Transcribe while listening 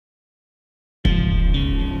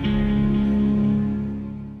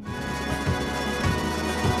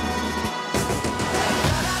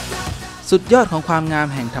สุดยอดของความงาม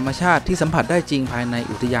แห่งธรรมชาติที่สัมผัสได้จริงภายใน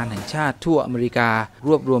อุทยานแห่งชาติทั่วอเมริการ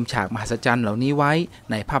วบรวมฉากมหัศจรรย์เหล่านี้ไว้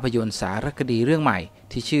ในภาพยนตร์สารคดีเรื่องใหม่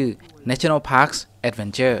ที่ชื่อ National Parks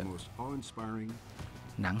Adventure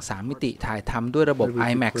หนัง3มิติถ่ายทำด้วยระบบ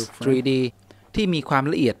IMAX 3D ที่มีความ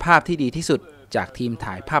ละเอียดภาพที่ดีที่สุดจากทีม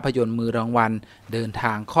ถ่ายภาพยนตร์มือรางวัลเดินท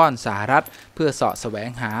างค่อนสหรัฐเพื่อเสาะแสว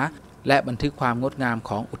งหาและบันทึกความงดงาม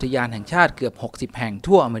ของอุทยานแห่งชาติเกือบ60แห่ง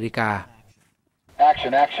ทั่วอเมริกา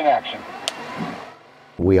Action, action, action.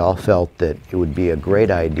 We all felt that it would be a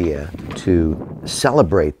great idea to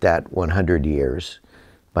celebrate that 100 years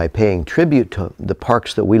by paying tribute to the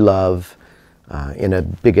parks that we love in a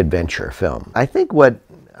big adventure film. I think what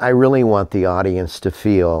I really want the audience to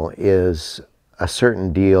feel is a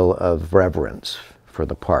certain deal of reverence for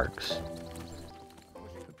the parks.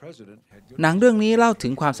 หนังเรื่องนี้เล่าถึ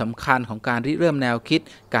งความสำคัญของการริเริ่มแนวคิด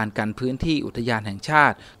การกันพื้นที่อุทยานแห่งชา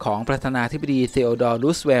ติของประธานาธิบดีเทโอดอร์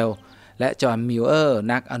รูสเวลต์และจอห์น มิลเลอร์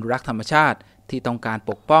นักอนุรักษ์ธรรมชาติที่ต้องการ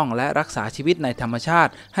ปกป้องและรักษาชีวิตในธรรมชา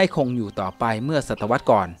ติให้คงอยู่ต่อไปเมื่อศตวรรษ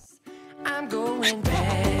ก่อน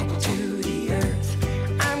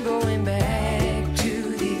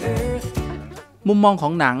มุมมองขอ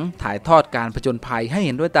งหนังถ่ายทอดการผจญภัยให้เ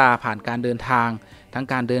ห็นด้วยตาผ่านการเดินทางทั้ง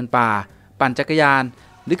การเดินป่าปั่นจักรยาน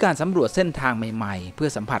หรือการสำรวจเส้นทางใหม่ๆเพื่อ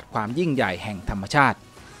สัมผัสความยิ่งใหญ่แห่งธรรมชาติ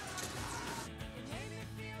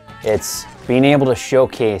It's being able to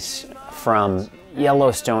showcase from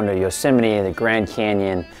Yellowstone to Yosemite, the Grand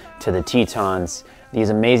Canyon to the Tetons, these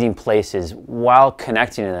amazing places while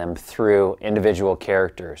connecting to them through individual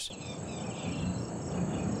characters.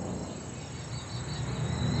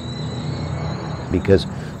 Because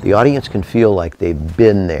the audience can feel like they've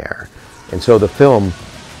been there. And so the film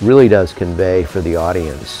really does convey for the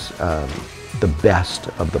audience the best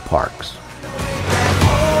of the parks.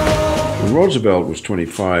 When Roosevelt was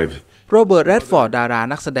 25, โรเบิร์ต แรดฟอร์ด ดารา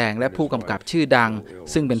นักแสดงและผู้กำกับชื่อดัง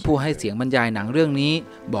ซึ่งเป็นผู้ให้เสียงบรรยายหนังเรื่องนี้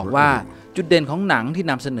บอกว่าจุดเด่นของหนังที่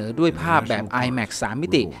นำเสนอด้วยภาพแบบ IMAX 3 มิ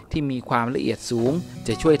ติที่มีความละเอียดสูงจ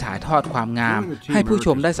ะช่วยถ่ายทอดความงามให้ผู้ช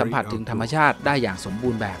มได้สัมผัสถึงธรรมชาติได้อย่างสมบู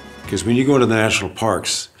รณ์แบบ because when you go to the national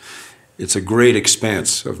parks, it's a great expanse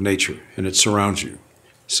of nature and it surrounds you.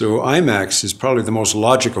 So IMAX is probably the most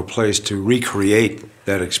logical place to recreate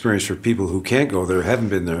that experience for people who can't go there, haven't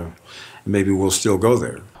been there, and maybe will still go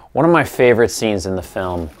there. One of my favorite scenes in the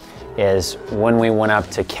film is when we went up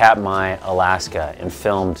to Katmai, Alaska and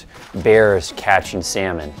filmed bears catching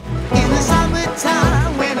salmon.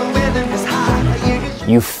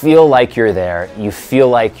 You feel like you're there, you feel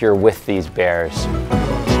like you're with these bears.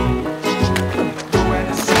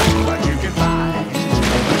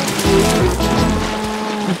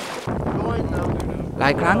 หล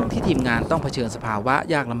ายครั้งที่ทีมงานต้องเผชิญสภาวะ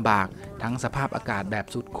ยากลำบากทั้งสภาพอากาศแบบ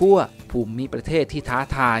สุดขั้วภูมิประเทศที่ท้า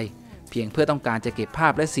ทายเพียงเพื่อต้องการจะเก็บภา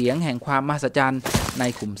พและเสียงแห่งความมหัศจรรย์ใน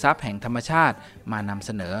ขุมทรัพย์แห่งธรรมชาติมานำเ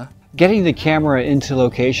สนอ Getting the camera into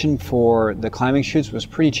location for the climbing shoots was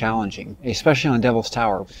pretty challenging, especially on Devil's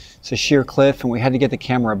Tower. It's a sheer cliff and we had to get the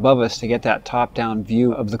camera above us to get that top-down view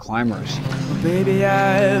of the climbers. Baby,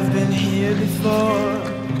 I've been here before.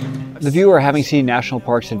 The viewer having seen National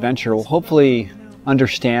Parks Adventure will hopefully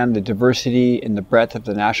understand the diversity and the breadth of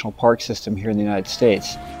the national park system here in the United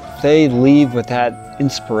States. If they leave with that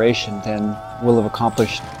inspiration, then we'll have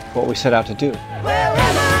accomplished what we set out to do.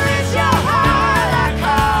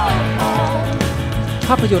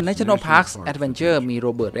 ภาพยนตร์ National Parks Adventure มีโร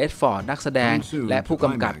เบิร์ต เรดฟอร์ด นักแสดงและผู้ก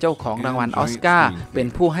ำกับเจ้าของรางวัลออสการ์เป็น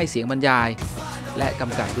ผู้ให้เสียงบรรยายและก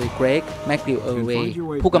ำกับโดยเกรก แมคกิลเออร์เวย์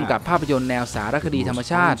ผู้กำกับภาพยนตร์แนวสารคดีธรรม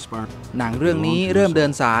ชาติหนังเรื่องนี้เริ่มเดิ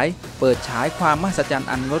นสายเปิดฉายความมหัศจรรย์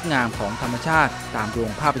อันงดงามของธรรมชาติตามโร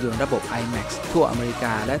งภาพยนตร์ระบบ IMAX ทั่วอเมริก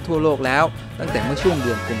าและทั่วโลกแล้วตั้งแต่เมื่อช่วงเ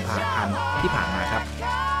ดือนกุมภาพันธ์ที่ผ่านมาครับ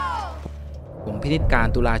ผมพินิจการ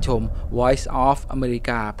ตุลาชม Voice of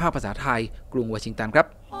America ภาคภาษาไทยกรุงวอชิงตันครับ